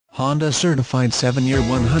Honda certified 7-year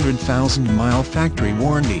 100,000-mile factory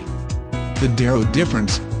warranty. The Darrow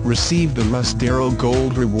difference: receive the Russ Darrow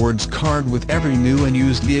Gold Rewards card with every new and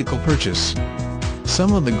used vehicle purchase.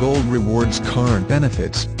 Some of the Gold Rewards card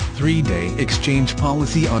benefits: 3-day exchange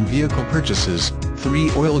policy on vehicle purchases,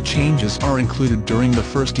 3 oil changes are included during the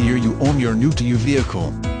first year you own your new-to-you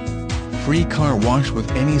vehicle. Free car wash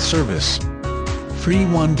with any service. Free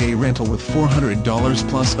 1-day rental with $400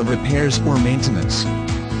 plus of repairs or maintenance.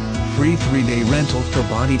 Free 3-day rental for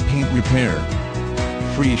body paint repair.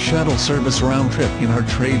 Free shuttle service round trip in our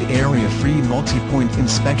trade area. Free multi-point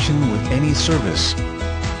inspection with any service.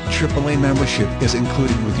 AAA membership is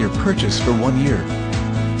included with your purchase for 1 year.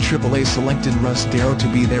 AAA selected Russ Darrow to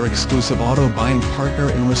be their exclusive auto buying partner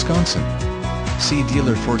in Wisconsin. See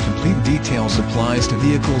dealer for complete details. Applies to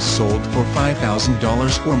vehicles sold for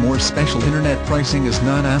 $5,000 or more. Special internet pricing is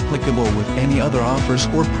not applicable with any other offers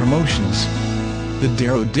or promotions. The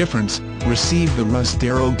Darrow difference: receive the Russ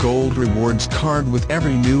Darrow Gold Rewards card with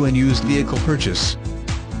every new and used vehicle purchase.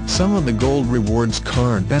 Some of the Gold Rewards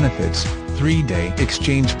card benefits: 3-day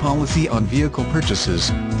exchange policy on vehicle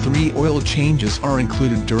purchases, 3 oil changes are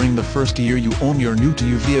included during the first year you own your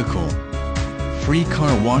new-to-you vehicle. Free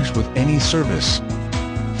car wash with any service.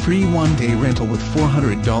 Free 1-day rental with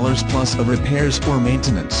 $400 plus of repairs or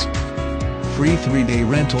maintenance. Free 3-day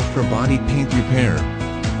rental for body paint repair.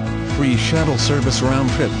 Free shuttle service round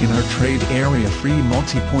trip in our trade area. Free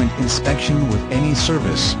multi-point inspection with any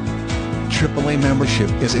service. AAA membership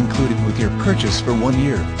is included with your purchase for 1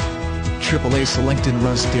 year. AAA selected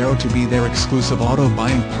Russ Darrow to be their exclusive auto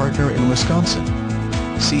buying partner in Wisconsin.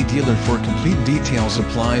 See dealer for complete details.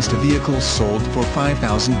 Applies to vehicles sold for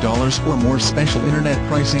 $5,000 or more. Special internet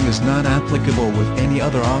pricing is not applicable with any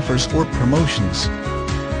other offers or promotions.